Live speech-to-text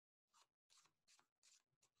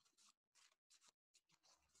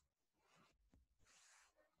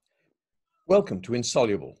Welcome to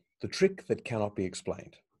Insoluble, the trick that cannot be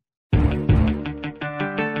explained.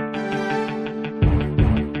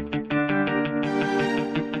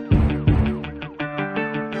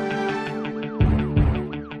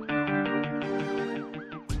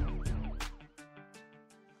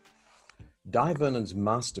 Di Vernon's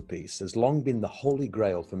masterpiece has long been the holy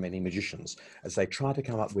grail for many magicians as they try to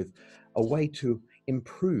come up with a way to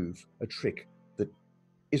improve a trick that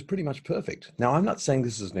is pretty much perfect. Now, I'm not saying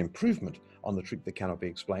this is an improvement on the trick that cannot be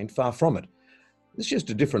explained, far from it. It's just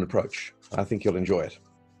a different approach. I think you'll enjoy it.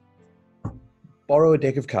 Borrow a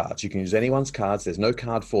deck of cards. You can use anyone's cards. There's no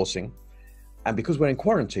card forcing. And because we're in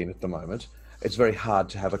quarantine at the moment, it's very hard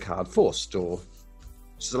to have a card forced or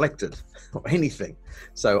selected or anything.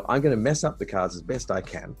 So I'm going to mess up the cards as best I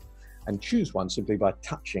can and choose one simply by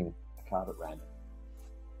touching a card at random.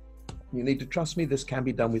 You need to trust me, this can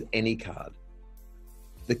be done with any card.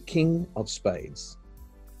 The King of Spades.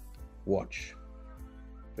 Watch.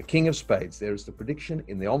 The King of Spades. There is the prediction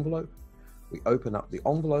in the envelope. We open up the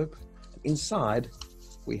envelope. Inside,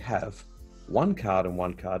 we have one card and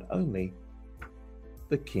one card only.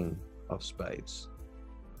 The King of Spades.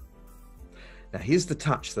 Now here's the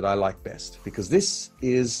touch that I like best, because this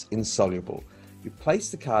is insoluble. You place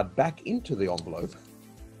the card back into the envelope,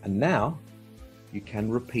 and now you can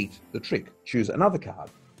repeat the trick. Choose another card.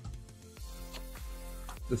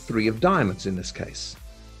 The Three of Diamonds in this case.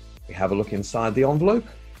 We have a look inside the envelope.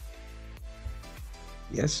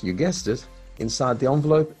 Yes, you guessed it. Inside the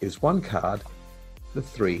envelope is one card, the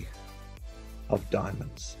Three of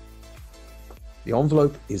Diamonds. The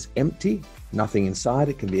envelope is empty, nothing inside.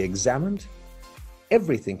 It can be examined.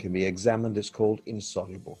 Everything can be examined. It's called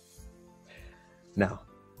insoluble. Now,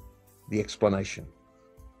 the explanation.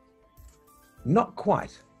 Not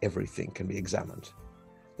quite everything can be examined.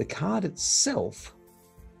 The card itself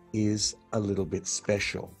is a little bit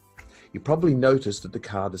special. You probably noticed that the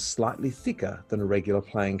card is slightly thicker than a regular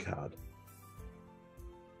playing card.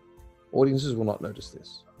 Audiences will not notice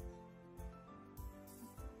this.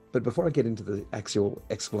 But before I get into the actual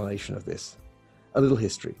explanation of this, a little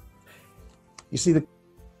history. You see,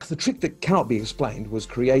 the trick that cannot be explained was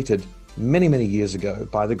created many, many years ago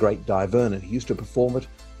by the great Di Vernon. He used to perform it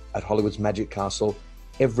at Hollywood's Magic Castle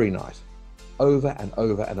every night, over and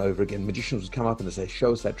over and over again. Magicians would come up and they'd say,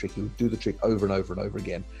 show us that trick. He would do the trick over and over and over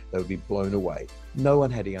again. They would be blown away. No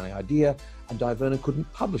one had any idea, and Di Vernon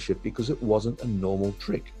couldn't publish it because it wasn't a normal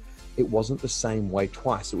trick. It wasn't the same way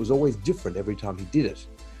twice. It was always different every time he did it.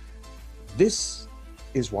 This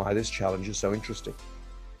is why this challenge is so interesting.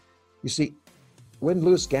 You see, when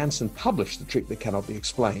Louis Ganson published The Trick That Cannot Be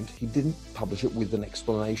Explained, he didn't publish it with an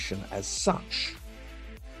explanation as such.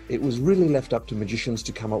 It was really left up to magicians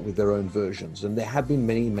to come up with their own versions, and there have been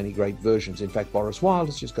many, many great versions. In fact, Boris Wilde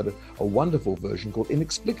has just got a wonderful version called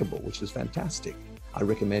Inexplicable, which is fantastic. I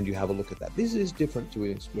recommend you have a look at that. This is different to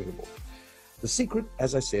Inexplicable. The secret,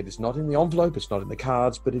 as I said, is not in the envelope, it's not in the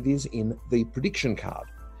cards, but it is in the prediction card.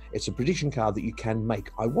 It's a prediction card that you can make.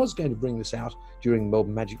 I was going to bring this out during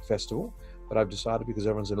Melbourne Magic Festival, but I've decided because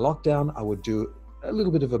everyone's in lockdown, I would do a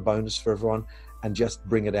little bit of a bonus for everyone and just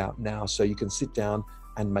bring it out now so you can sit down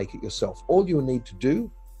and make it yourself. All you'll need to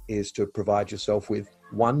do is to provide yourself with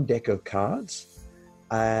one deck of cards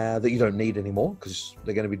that you don't need anymore because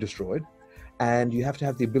they're going to be destroyed. And you have to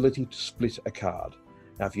have the ability to split a card.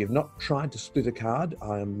 Now, if you've not tried to split a card,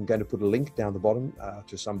 I'm going to put a link down the bottom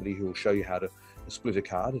to somebody who will show you how to split a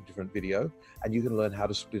card, a different video, and you can learn how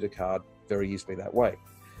to split a card very easily that way.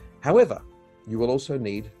 However, you will also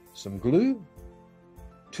need some glue,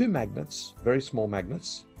 2 magnets, very small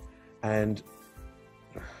magnets, and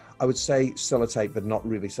I would say sellotape, but not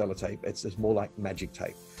really sellotape. It's more like magic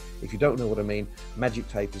tape. If you don't know what I mean, magic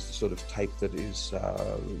tape is the sort of tape that is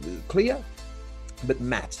clear, but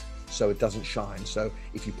matte, so it doesn't shine. So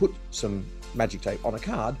if you put some magic tape on a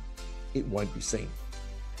card, it won't be seen.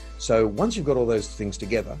 So once you've got all those things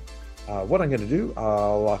together, what I'm going to do,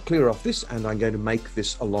 I'll clear off this and I'm going to make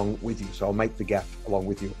this along with you. So I'll make the gap along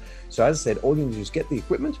with you. So as I said, all you need to do is get the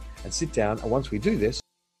equipment and sit down. And once we do this,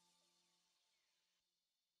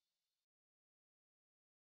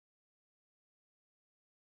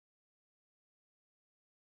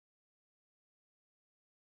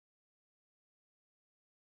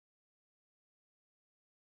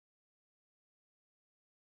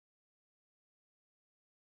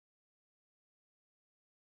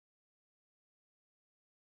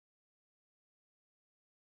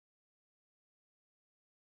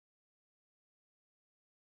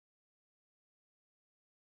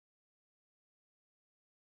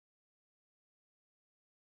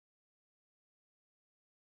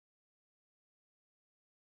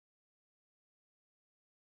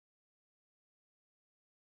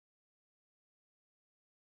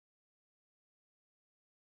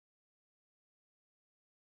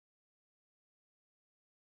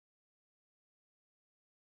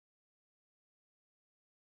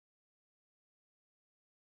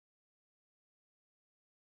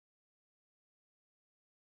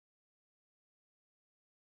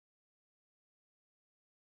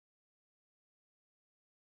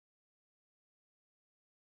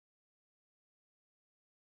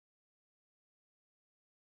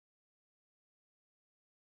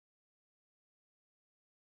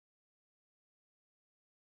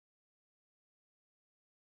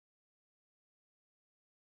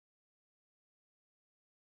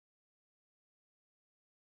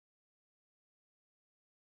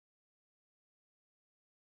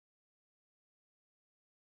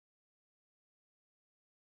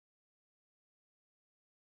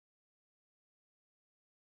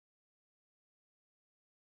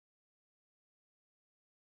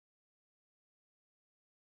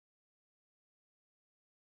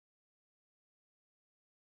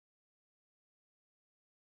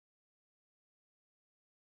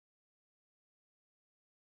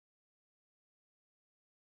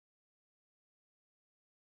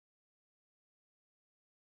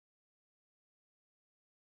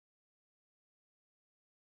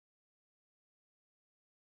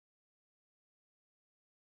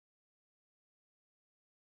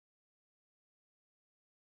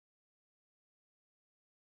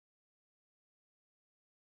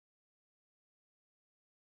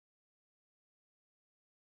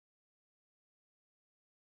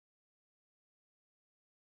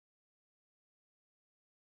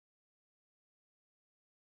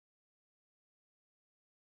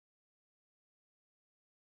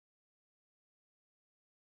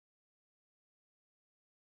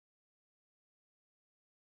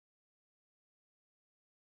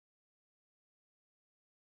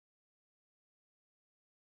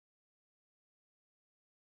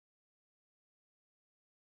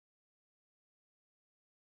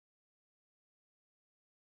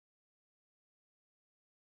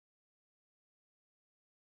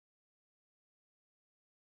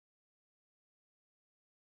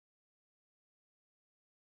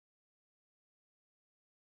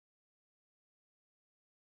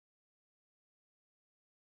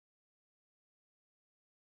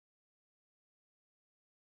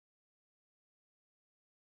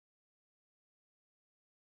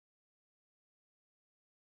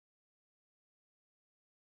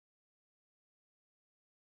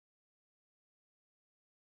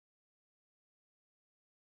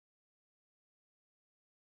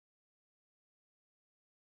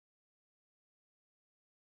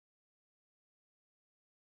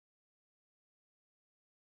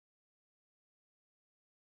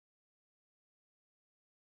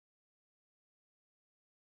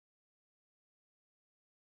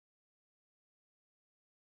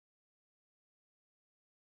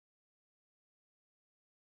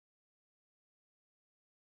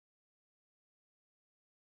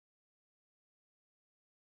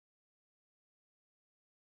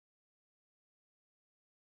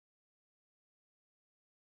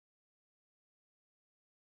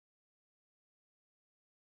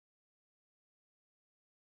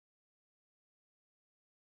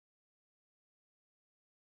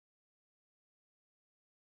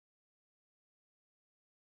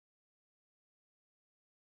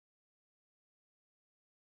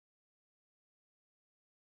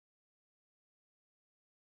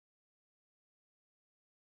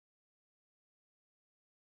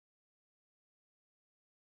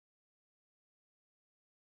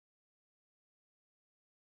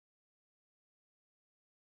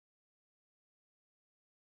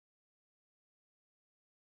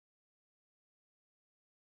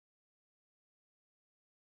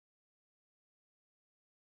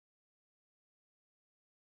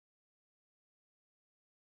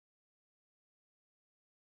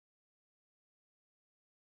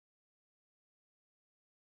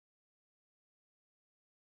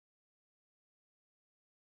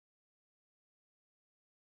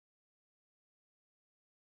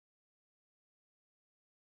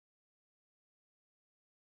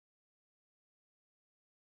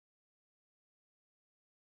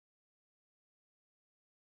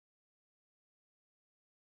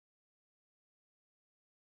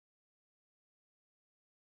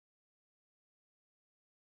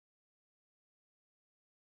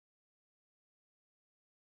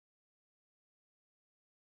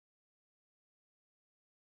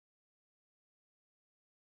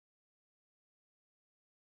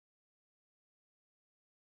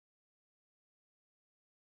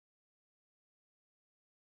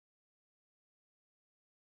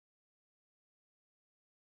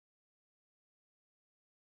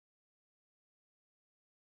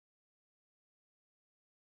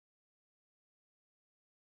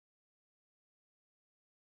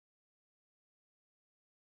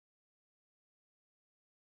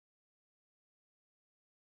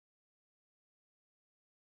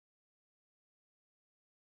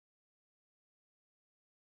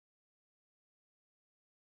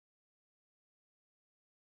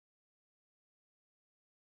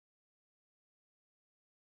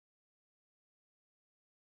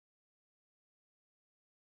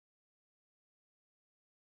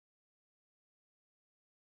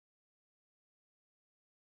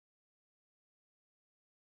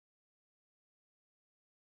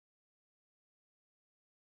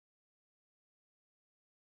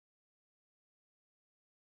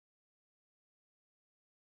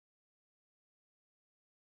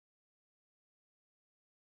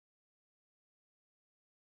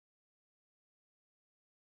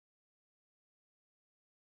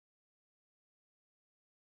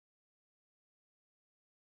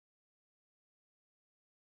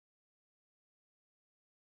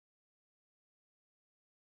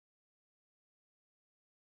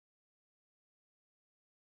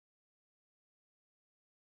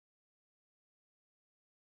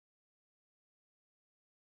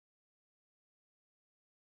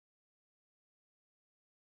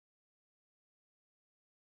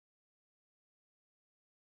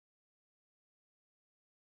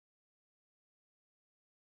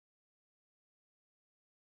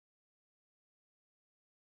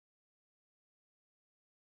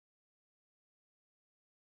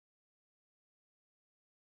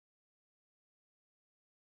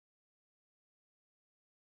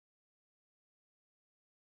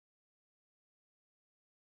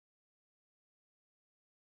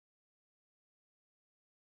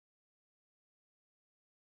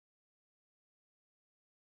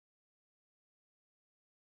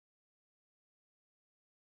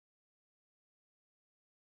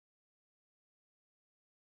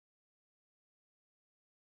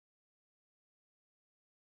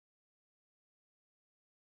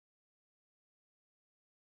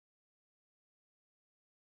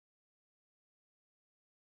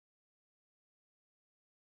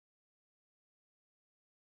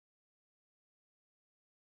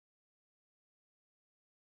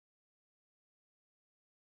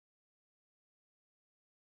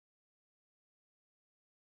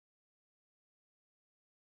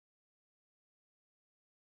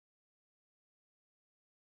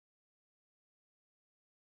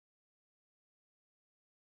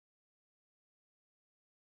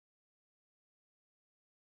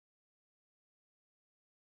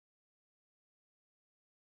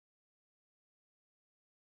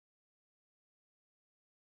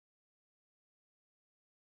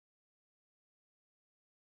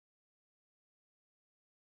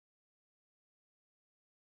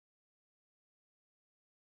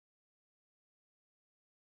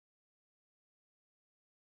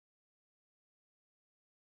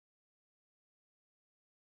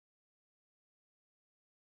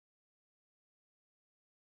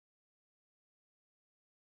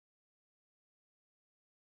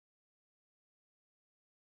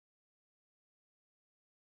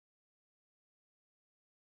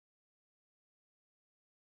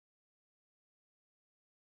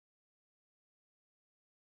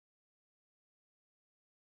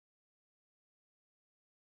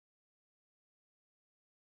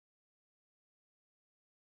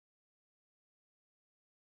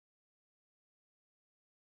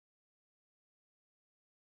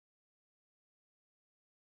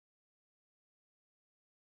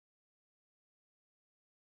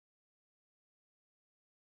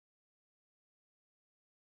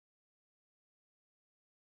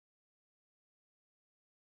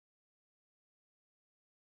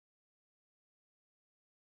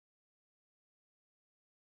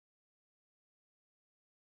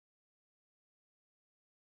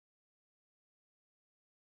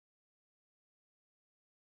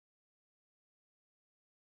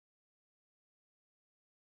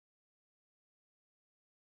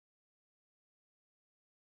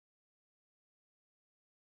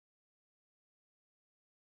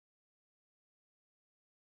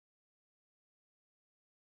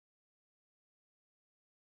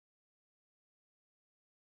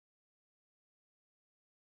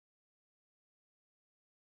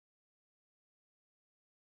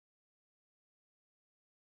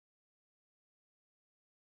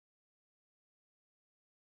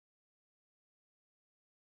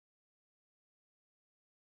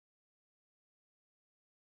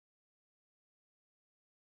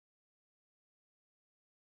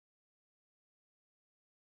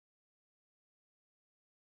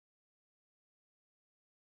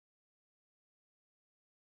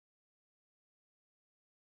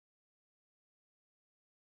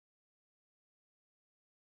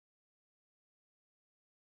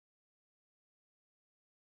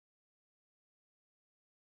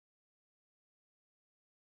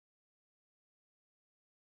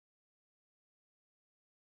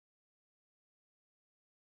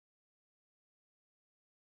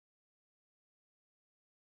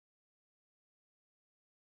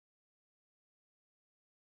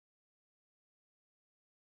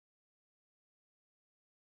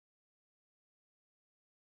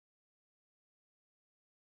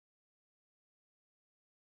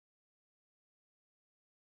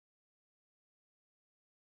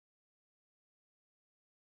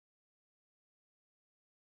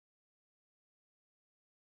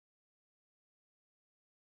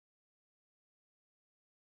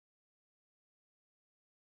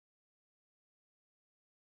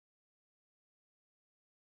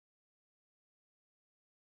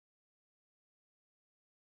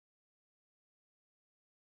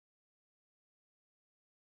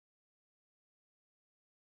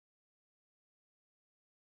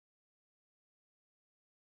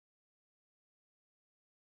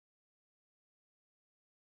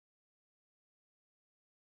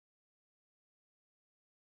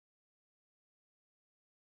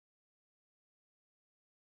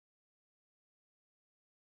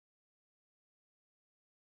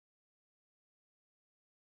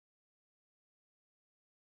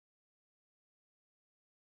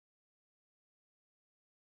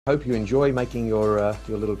 Hope you enjoy making your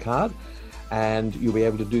little card, and you'll be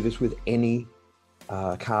able to do this with any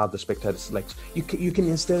card the spectator selects. You can,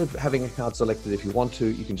 instead of having a card selected, if you want to,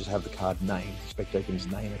 you can just have the card named. The spectator can just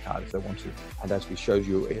name a card if they want to. And as we showed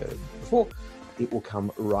you before, it will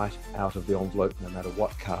come right out of the envelope no matter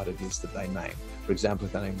what card it is that they name. For example,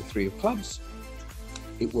 if they name the 3 of clubs,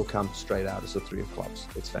 it will come straight out as the 3 of clubs.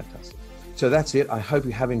 It's fantastic. So that's it. I hope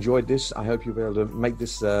you have enjoyed this. I hope you'll be able to make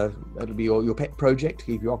this, it'll be your pet project,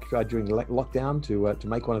 keep you occupied during the lockdown to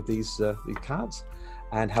make one of these cards,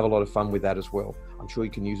 and have a lot of fun with that as well. I'm sure you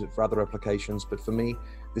can use it for other applications, but for me,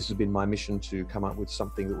 this has been my mission to come up with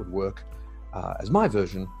something that would work as my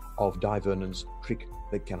version of Di Vernon's trick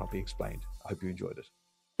that cannot be explained. I hope you enjoyed it.